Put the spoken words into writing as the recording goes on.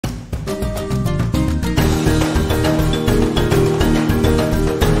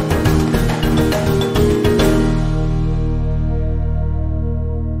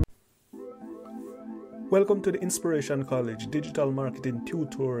Welcome to the Inspiration College Digital Marketing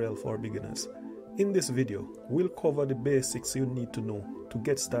Tutorial for Beginners. In this video, we'll cover the basics you need to know to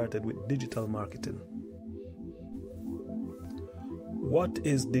get started with digital marketing. What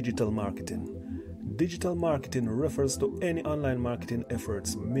is digital marketing? Digital marketing refers to any online marketing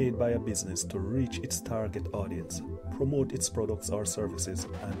efforts made by a business to reach its target audience, promote its products or services,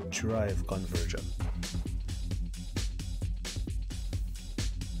 and drive conversion.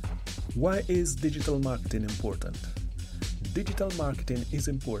 Why is digital marketing important? Digital marketing is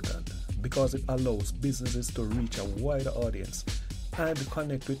important because it allows businesses to reach a wider audience and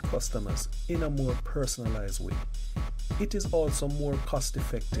connect with customers in a more personalized way. It is also more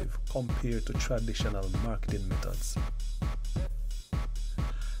cost-effective compared to traditional marketing methods.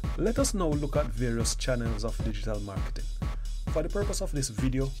 Let us now look at various channels of digital marketing. For the purpose of this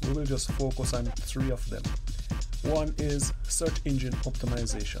video, we will just focus on 3 of them. One is search engine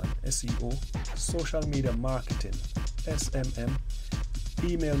optimization, SEO, social media marketing, SMM,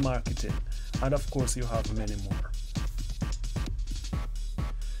 email marketing, and of course you have many more.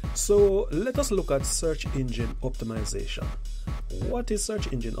 So let us look at search engine optimization. What is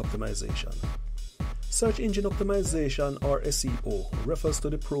search engine optimization? Search engine optimization, or SEO, refers to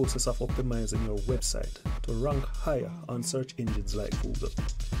the process of optimizing your website to rank higher on search engines like Google.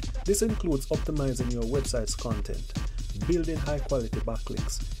 This includes optimizing your website's content, building high-quality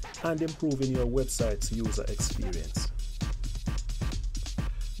backlinks, and improving your website's user experience.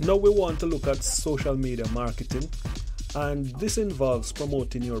 Now we want to look at social media marketing, and this involves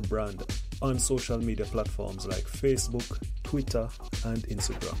promoting your brand on social media platforms like Facebook, Twitter, and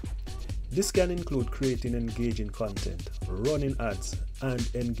Instagram. This can include creating engaging content, running ads, and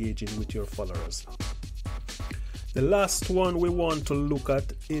engaging with your followers. The last one we want to look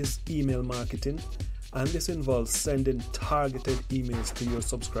at is email marketing, and this involves sending targeted emails to your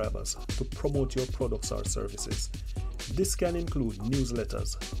subscribers to promote your products or services. This can include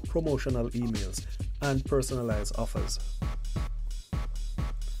newsletters, promotional emails, and personalized offers.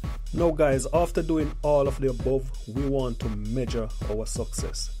 Now guys, after doing all of the above, we want to measure our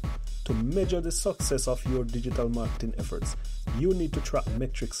success. To measure the success of your digital marketing efforts, you need to track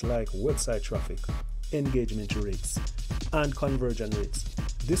metrics like website traffic, engagement rates, and conversion rates.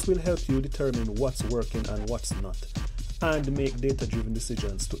 This will help you determine what's working and what's not, and make data-driven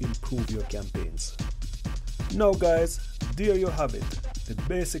decisions to improve your campaigns. Now guys, there you have it, the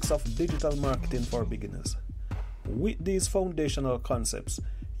basics of digital marketing for beginners. With these foundational concepts,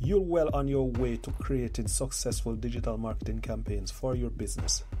 you're well on your way to creating successful digital marketing campaigns for your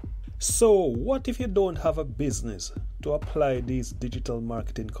business. So what if you don't have a business to apply these digital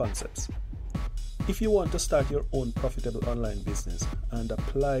marketing concepts? If you want to start your own profitable online business and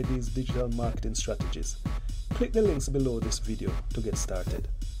apply these digital marketing strategies, click the links below this video to get started.